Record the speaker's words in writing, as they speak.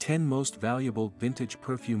10 Most Valuable Vintage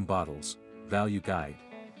Perfume Bottles, Value Guide.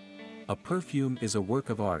 A perfume is a work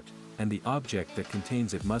of art, and the object that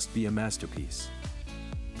contains it must be a masterpiece.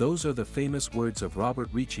 Those are the famous words of Robert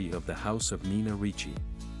Ricci of the House of Nina Ricci.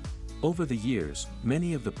 Over the years,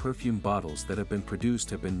 many of the perfume bottles that have been produced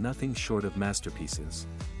have been nothing short of masterpieces.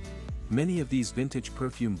 Many of these vintage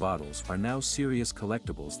perfume bottles are now serious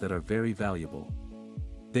collectibles that are very valuable.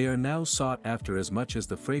 They are now sought after as much as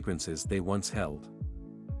the fragrances they once held.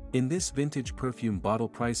 In this vintage perfume bottle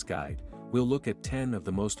price guide, we'll look at 10 of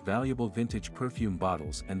the most valuable vintage perfume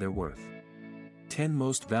bottles and their worth. 10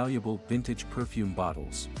 Most Valuable Vintage Perfume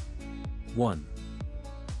Bottles. 1.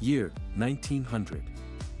 Year, 1900.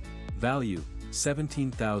 Value,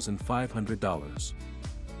 $17,500.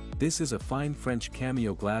 This is a fine French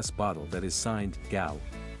cameo glass bottle that is signed, Gall.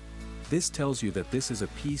 This tells you that this is a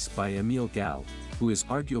piece by Émile Gall, who is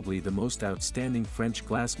arguably the most outstanding French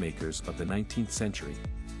glassmakers of the 19th century.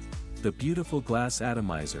 The beautiful glass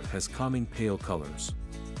atomizer has calming pale colors.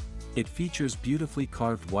 It features beautifully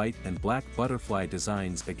carved white and black butterfly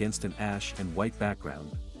designs against an ash and white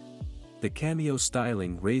background. The cameo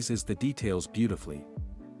styling raises the details beautifully.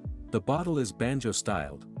 The bottle is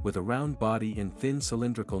banjo-styled, with a round body and thin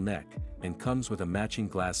cylindrical neck, and comes with a matching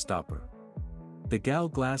glass stopper. The Gall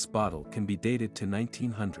glass bottle can be dated to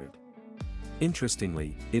 1900.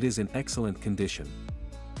 Interestingly, it is in excellent condition.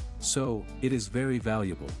 So, it is very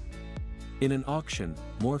valuable. In an auction,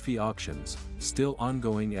 Morphy Auctions, still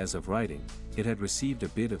ongoing as of writing, it had received a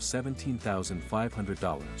bid of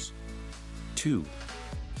 $17,500. 2.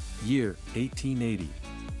 Year, 1880.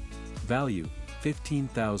 Value,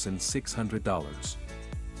 $15,600.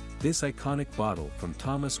 This iconic bottle from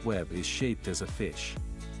Thomas Webb is shaped as a fish.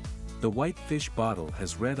 The white fish bottle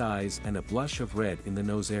has red eyes and a blush of red in the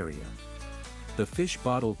nose area. The fish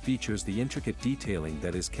bottle features the intricate detailing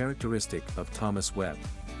that is characteristic of Thomas Webb.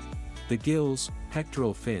 The gills,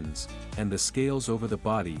 pectoral fins, and the scales over the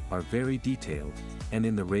body are very detailed, and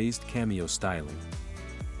in the raised cameo styling.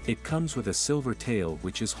 It comes with a silver tail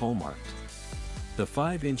which is hallmarked. The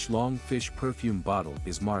 5-inch long fish perfume bottle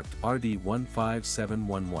is marked RD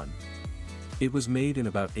 15711. It was made in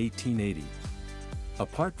about 1880.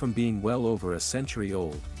 Apart from being well over a century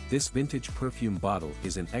old, this vintage perfume bottle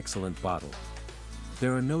is an excellent bottle.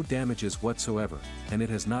 There are no damages whatsoever, and it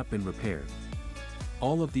has not been repaired.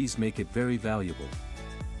 All of these make it very valuable.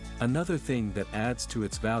 Another thing that adds to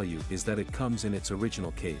its value is that it comes in its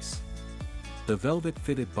original case. The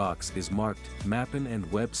velvet-fitted box is marked Mappin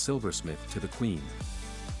and Webb Silversmith to the Queen.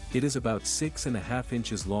 It is about 6.5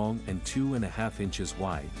 inches long and 2.5 inches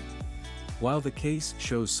wide. While the case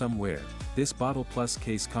shows some wear, this bottle plus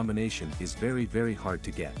case combination is very hard to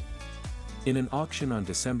get. In an auction on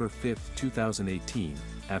December 5, 2018,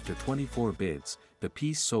 after 24 bids, the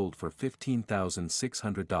piece sold for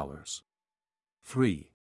 $15,600.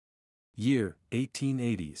 3. Year,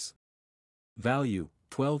 1880s. Value,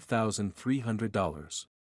 $12,300.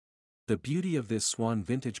 The beauty of this swan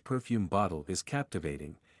vintage perfume bottle is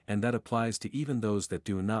captivating, and that applies to even those that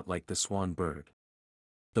do not like the swan bird.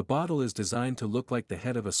 The bottle is designed to look like the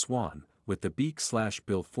head of a swan, with the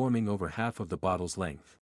beak/bill forming over half of the bottle's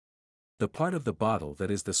length. The part of the bottle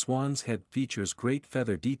that is the swan's head features great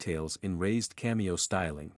feather details in raised cameo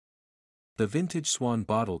styling. The vintage swan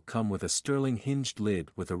bottle come with a sterling hinged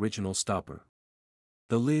lid with original stopper.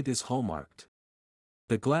 The lid is hallmarked.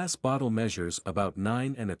 The glass bottle measures about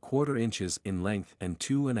 9.25 inches in length and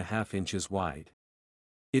 2.5 inches wide.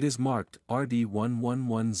 It is marked RD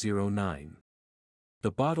 11109.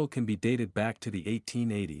 The bottle can be dated back to the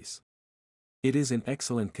 1880s. It is in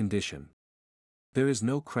excellent condition. There is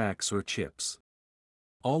no cracks or chips.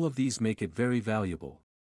 All of these make it very valuable.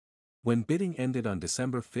 When bidding ended on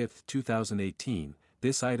December 5, 2018,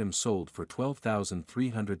 this item sold for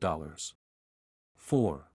 $12,300.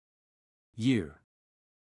 4. Year.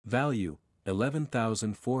 Value,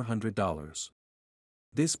 $11,400.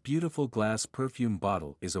 This beautiful glass perfume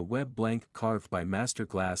bottle is a Webb blank carved by master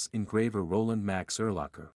glass engraver Roland Max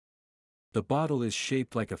Erlacher. The bottle is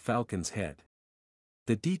shaped like a falcon's head.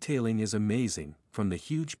 The detailing is amazing, from the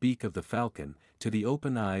huge beak of the falcon, to the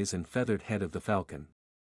open eyes and feathered head of the falcon.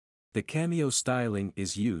 The cameo styling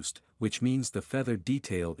is used, which means the feathered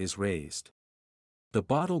detail is raised. The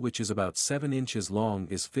bottle, which is about 7 inches long,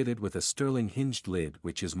 is fitted with a sterling hinged lid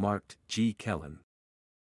which is marked G. Kellen.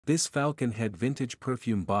 This falcon head vintage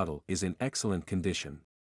perfume bottle is in excellent condition.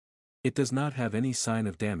 It does not have any sign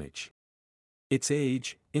of damage. Its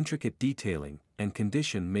age, intricate detailing, and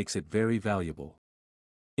condition makes it very valuable.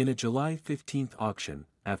 In a July 15 auction,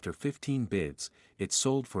 after 15 bids, it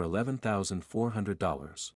sold for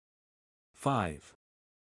 $11,400. 5.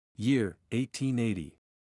 Year, 1880.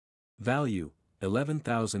 Value,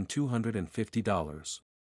 $11,250.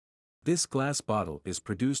 This glass bottle is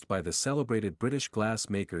produced by the celebrated British glass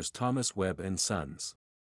makers Thomas Webb and Sons.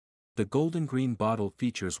 The golden green bottle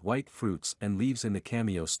features white fruits and leaves in the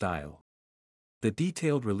cameo style. The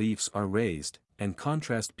detailed reliefs are raised, and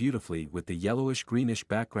contrast beautifully with the yellowish-greenish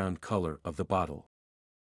background color of the bottle.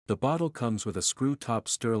 The bottle comes with a screw-top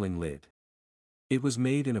sterling lid. It was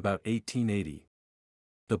made in about 1880.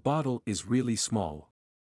 The bottle is really small.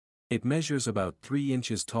 It measures about 3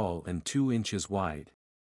 inches tall and 2 inches wide.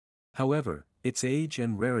 However, its age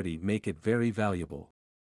and rarity make it very valuable.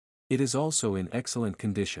 It is also in excellent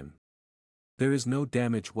condition. There is no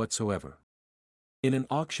damage whatsoever. In an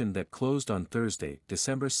auction that closed on Thursday,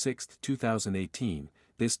 December 6, 2018,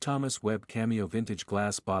 this Thomas Webb Cameo vintage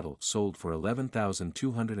glass bottle sold for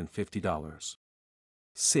 $11,250.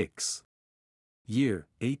 6. Year,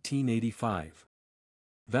 1885.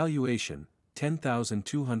 Valuation,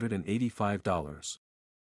 $10,285.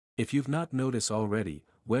 If you've not noticed already,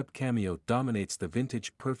 Webb Cameo dominates the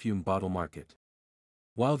vintage perfume bottle market.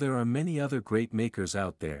 While there are many other great makers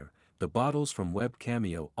out there, the bottles from Webb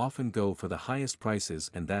Cameo often go for the highest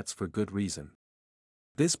prices, and that's for good reason.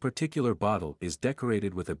 This particular bottle is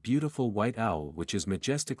decorated with a beautiful white owl which is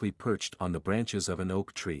majestically perched on the branches of an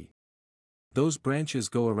oak tree. Those branches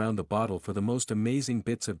go around the bottle for the most amazing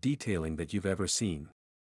bits of detailing that you've ever seen.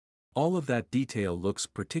 All of that detail looks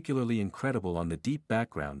particularly incredible on the deep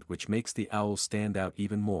background, which makes the owl stand out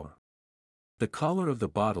even more. The collar of the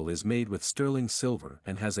bottle is made with sterling silver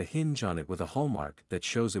and has a hinge on it with a hallmark that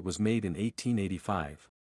shows it was made in 1885.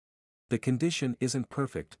 The condition isn't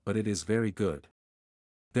perfect, but it is very good.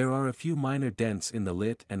 There are a few minor dents in the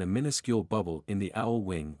lid and a minuscule bubble in the owl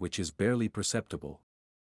wing which is barely perceptible.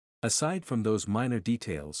 Aside from those minor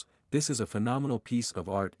details, this is a phenomenal piece of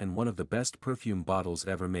art and one of the best perfume bottles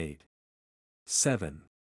ever made. 7.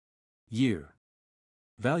 Year.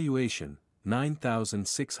 Valuation,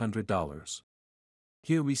 $9,600.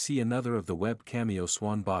 Here we see another of the Webb Cameo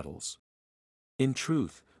Swan bottles. In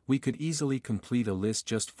truth, we could easily complete a list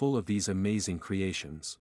just full of these amazing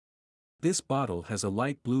creations. This bottle has a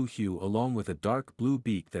light blue hue along with a dark blue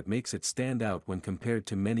beak that makes it stand out when compared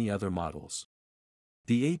to many other models.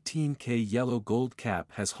 The 18K yellow gold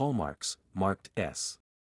cap has hallmarks, marked S.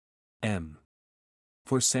 M.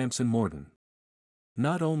 for Samson Morton.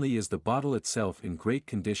 Not only is the bottle itself in great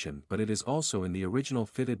condition, but it is also in the original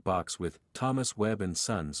fitted box with Thomas Webb and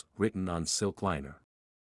Sons written on silk liner.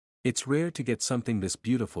 It's rare to get something this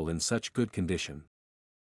beautiful in such good condition.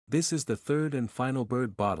 This is the third and final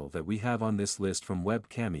bird bottle that we have on this list from Webb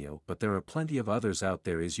Cameo, but there are plenty of others out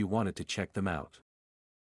there as you wanted to check them out.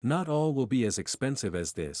 Not all will be as expensive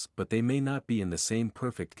as this, but they may not be in the same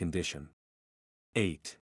perfect condition.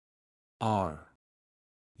 8.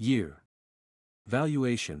 Year.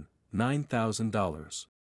 Valuation, $9,000.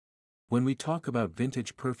 When we talk about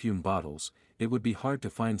vintage perfume bottles, it would be hard to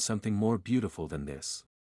find something more beautiful than this.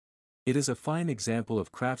 It is a fine example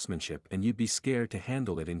of craftsmanship, and you'd be scared to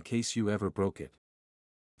handle it in case you ever broke it.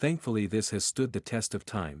 Thankfully, this has stood the test of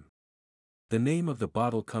time. The name of the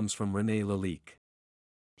bottle comes from René Lalique.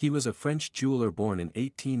 He was a French jeweler born in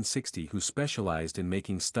 1860 who specialized in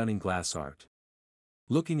making stunning glass art.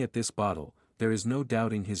 Looking at this bottle, there is no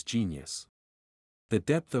doubting his genius. The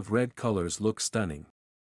depth of red colors looks stunning.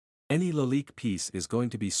 Any Lalique piece is going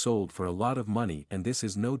to be sold for a lot of money, and this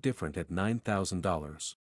is no different at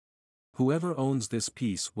 $9,000. Whoever owns this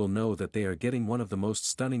piece will know that they are getting one of the most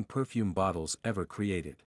stunning perfume bottles ever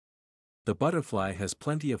created. The butterfly has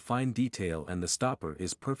plenty of fine detail and the stopper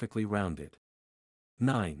is perfectly rounded.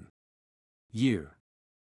 9. Year.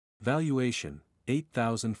 Valuation,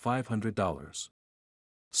 $8,500.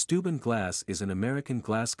 Steuben Glass is an American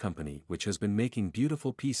glass company which has been making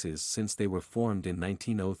beautiful pieces since they were formed in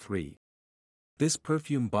 1903. This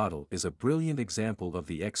perfume bottle is a brilliant example of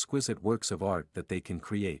the exquisite works of art that they can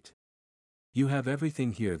create. You have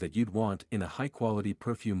everything here that you'd want in a high-quality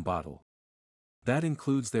perfume bottle. That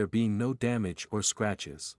includes there being no damage or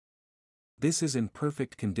scratches. This is in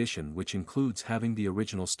perfect condition, which includes having the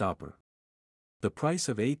original stopper. The price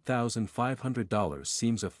of $8,500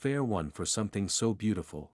 seems a fair one for something so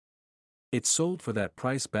beautiful. It sold for that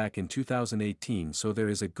price back in 2018, so there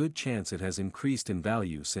is a good chance it has increased in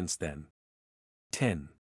value since then. 10.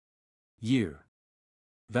 Year.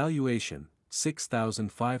 Valuation,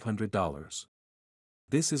 $6,500.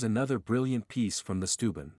 This is another brilliant piece from the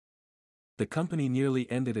Steuben. The company nearly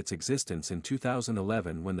ended its existence in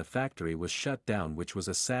 2011 when the factory was shut down, which was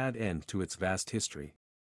a sad end to its vast history.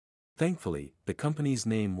 Thankfully, the company's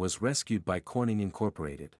name was rescued by Corning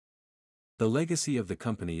Incorporated. The legacy of the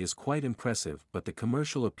company is quite impressive, but the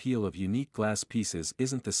commercial appeal of unique glass pieces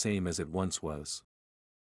isn't the same as it once was.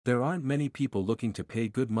 There aren't many people looking to pay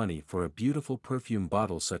good money for a beautiful perfume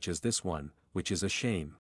bottle such as this one, which is a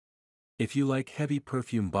shame. If you like heavy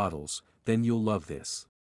perfume bottles, then you'll love this.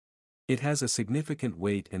 It has a significant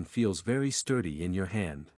weight and feels very sturdy in your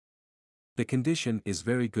hand. The condition is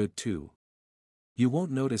very good too. You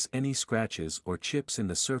won't notice any scratches or chips in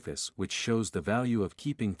the surface, which shows the value of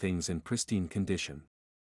keeping things in pristine condition.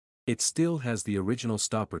 It still has the original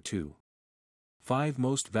stopper too. 5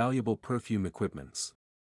 most valuable perfume equipments.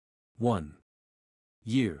 1.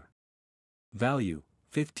 Year. Value,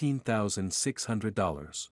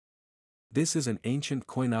 $15,600. This is an ancient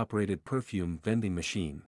coin-operated perfume vending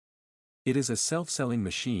machine. It is a self-selling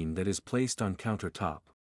machine that is placed on countertop.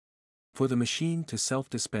 For the machine to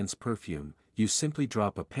self-dispense perfume, you simply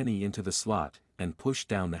drop a penny into the slot and push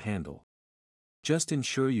down the handle. Just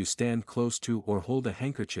ensure you stand close to or hold a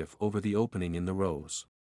handkerchief over the opening in the rose.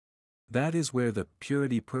 That is where the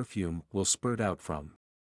purity perfume will spurt out from.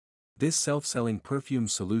 This self-selling perfume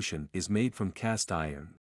solution is made from cast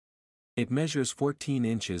iron. It measures 14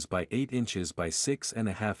 inches by 8 inches by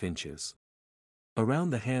 6.5 inches. Around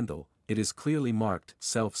the handle, it is clearly marked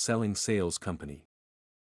Self-Selling Sales Company,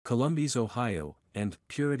 Columbus, Ohio, and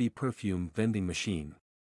Purity Perfume Vending Machine.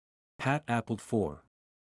 Pat Appled 4.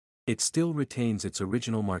 It still retains its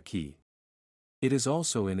original marquee. It is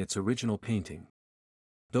also in its original painting.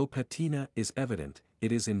 Though patina is evident,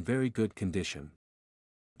 it is in very good condition.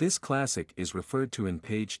 This classic is referred to in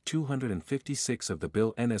page 256 of the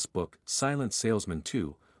Bill Ennis book, Silent Salesman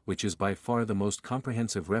 2, which is by far the most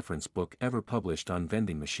comprehensive reference book ever published on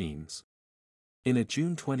vending machines. In a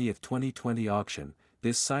June 20, 2020 auction,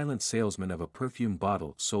 this silent salesman of a perfume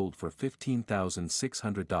bottle sold for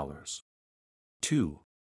 $15,600. 2.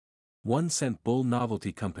 1 Cent Bull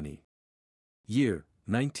Novelty Company. Year,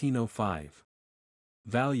 1905.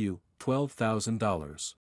 Value,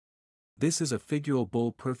 $12,000. This is a figural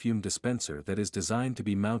bowl perfume dispenser that is designed to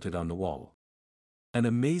be mounted on the wall. An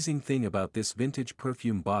amazing thing about this vintage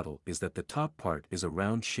perfume bottle is that the top part is a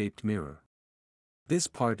round-shaped mirror. This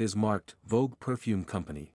part is marked Vogue Perfume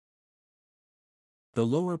Company. The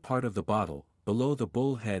lower part of the bottle, below the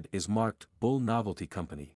bull head, is marked Bull Novelty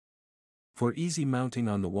Company. For easy mounting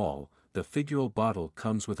on the wall, the figural bottle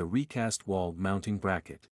comes with a recast wall mounting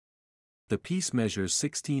bracket. The piece measures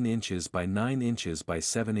 16 inches by 9 inches by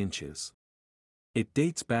 7 inches. It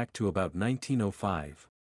dates back to about 1905.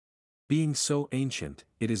 Being so ancient,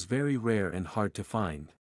 it is very rare and hard to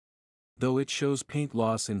find. Though it shows paint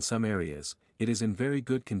loss in some areas, it is in very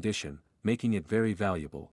good condition, making it very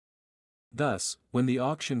valuable. Thus, when the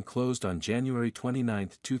auction closed on January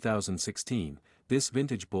 29, 2016, this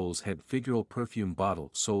vintage bull's head figural perfume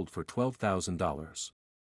bottle sold for $12,000.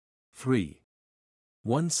 3.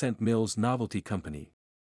 1 Cent Mills Novelty Company.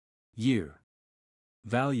 Year.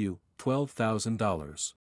 Value,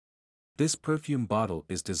 $12,000. This perfume bottle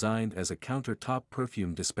is designed as a countertop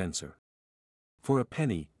perfume dispenser. For a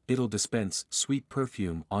penny, it'll dispense sweet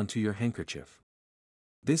perfume onto your handkerchief.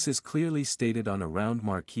 This is clearly stated on a round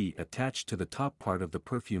marquee attached to the top part of the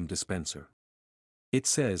perfume dispenser. It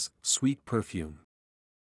says, Sweet Perfume.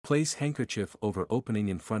 Place handkerchief over opening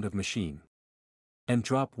in front of machine. And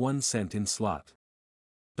drop 1 cent in slot.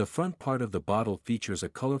 The front part of the bottle features a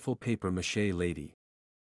colorful paper mache lady.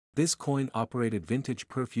 This coin-operated vintage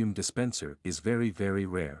perfume dispenser is very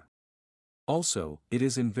rare. Also, it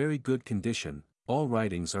is in very good condition, all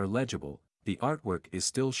writings are legible, the artwork is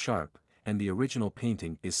still sharp, and the original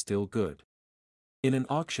painting is still good. In an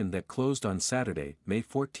auction that closed on Saturday, May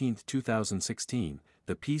 14, 2016,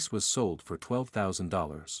 the piece was sold for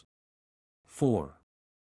 $12,000. 4.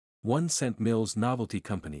 1 Cent Mills Novelty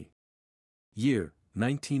Company. Year,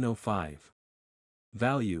 1905.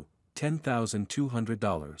 Value,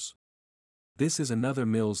 $10,200. This is another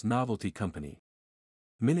Mills Novelty Company.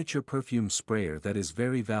 Miniature perfume sprayer that is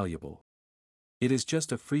very valuable. It is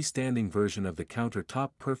just a freestanding version of the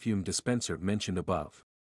countertop perfume dispenser mentioned above.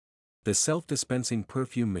 The self-dispensing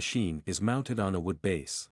perfume machine is mounted on a wood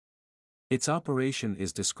base. Its operation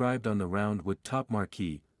is described on the round wood top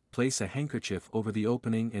marquee. Place a handkerchief over the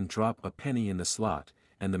opening and drop a penny in the slot,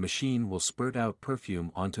 and the machine will spurt out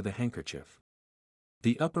perfume onto the handkerchief.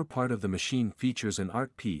 The upper part of the machine features an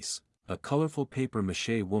art piece, a colorful paper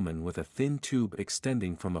mache woman with a thin tube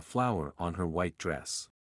extending from a flower on her white dress.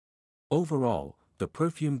 Overall, the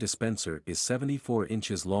perfume dispenser is 74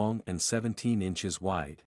 inches long and 17 inches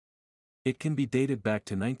wide. It can be dated back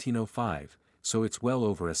to 1905, so it's well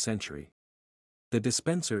over a century. The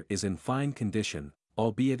dispenser is in fine condition,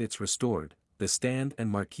 albeit it's restored, the stand and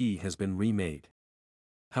marquee has been remade.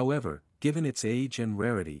 However, Given its age and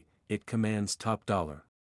rarity, it commands top dollar.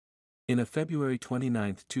 In a February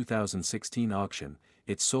 29, 2016 auction,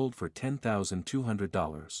 it sold for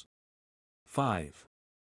 $10,200. 5.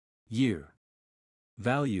 Year.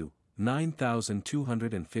 Value,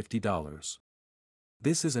 $9,250.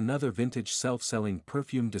 This is another vintage self-selling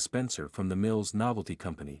perfume dispenser from the Mills Novelty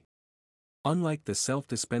Company. Unlike the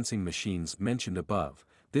self-dispensing machines mentioned above,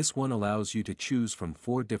 this one allows you to choose from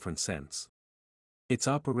 4 different scents. Its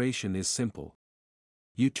operation is simple.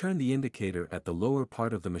 You turn the indicator at the lower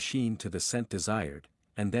part of the machine to the scent desired,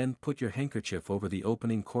 and then put your handkerchief over the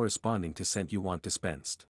opening corresponding to scent you want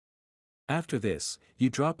dispensed. After this, you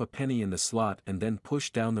drop a penny in the slot and then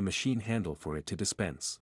push down the machine handle for it to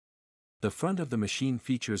dispense. The front of the machine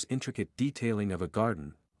features intricate detailing of a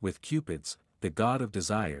garden, with cupids, the god of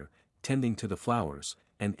desire, tending to the flowers,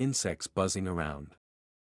 and insects buzzing around.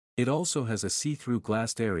 It also has a see-through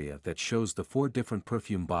glassed area that shows the 4 different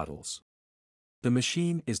perfume bottles. The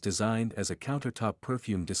machine is designed as a countertop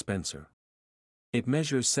perfume dispenser. It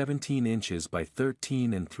measures 17 inches by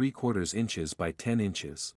 13 3/4 inches by 10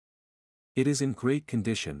 inches. It is in great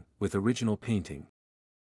condition, with original painting.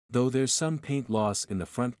 Though there's some paint loss in the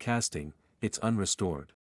front casting, it's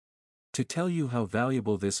unrestored. To tell you how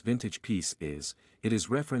valuable this vintage piece is, it is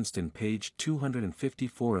referenced in page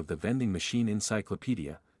 254 of the Vending Machine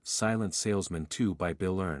Encyclopedia, Silent Salesman 2 by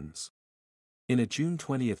Bill Earns. In a June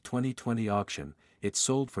 20, 2020 auction, it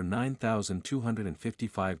sold for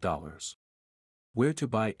 $9,255. Where to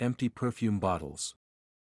buy empty perfume bottles?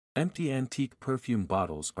 Empty antique perfume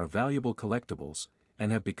bottles are valuable collectibles,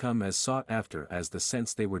 and have become as sought after as the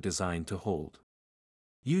scents they were designed to hold.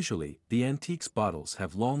 Usually, the antiques bottles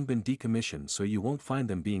have long been decommissioned, so you won't find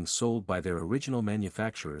them being sold by their original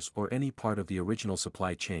manufacturers or any part of the original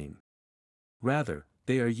supply chain. Rather,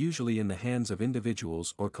 they are usually in the hands of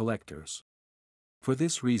individuals or collectors. For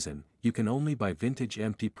this reason, you can only buy vintage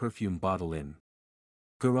empty perfume bottle in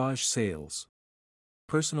garage sales,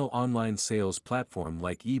 personal online sales platform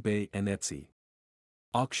like eBay and Etsy,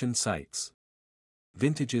 auction sites,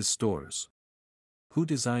 vintages stores. Who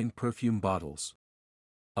designed perfume bottles?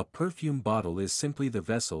 A perfume bottle is simply the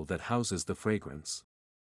vessel that houses the fragrance.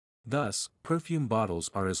 Thus, perfume bottles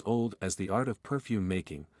are as old as the art of perfume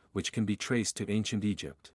making, which can be traced to ancient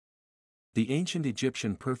Egypt. The ancient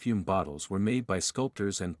Egyptian perfume bottles were made by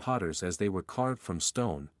sculptors and potters as they were carved from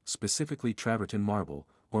stone, specifically travertine marble,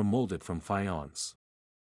 or molded from faience.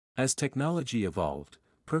 As technology evolved,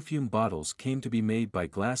 perfume bottles came to be made by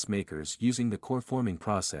glass makers using the core forming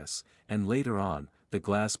process, and later on, the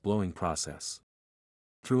glass blowing process.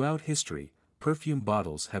 Throughout history, perfume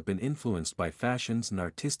bottles have been influenced by fashions and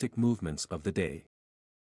artistic movements of the day.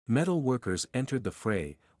 Metal workers entered the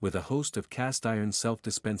fray, with a host of cast-iron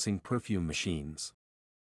self-dispensing perfume machines.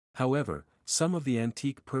 However, some of the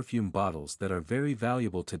antique perfume bottles that are very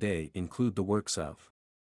valuable today include the works of.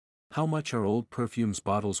 How much are old perfumes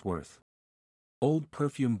bottles worth? Old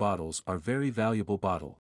perfume bottles are very valuable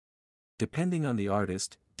bottle. Depending on the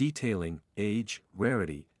artist, detailing, age,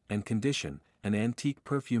 rarity, and condition, an antique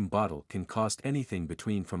perfume bottle can cost anything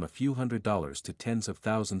between from a few $100s to tens of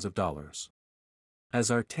thousands of dollars. As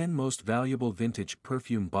our 10 most valuable vintage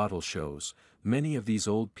perfume bottle shows, many of these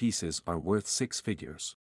old pieces are worth 6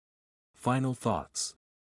 figures. Final thoughts.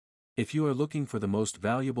 If you are looking for the most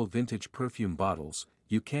valuable vintage perfume bottles,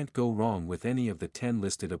 you can't go wrong with any of the 10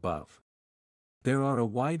 listed above. There are a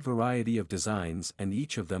wide variety of designs and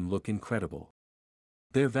each of them look incredible.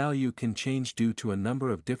 Their value can change due to a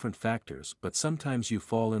number of different factors, but sometimes you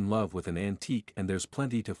fall in love with an antique and there's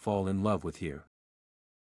plenty to fall in love with here.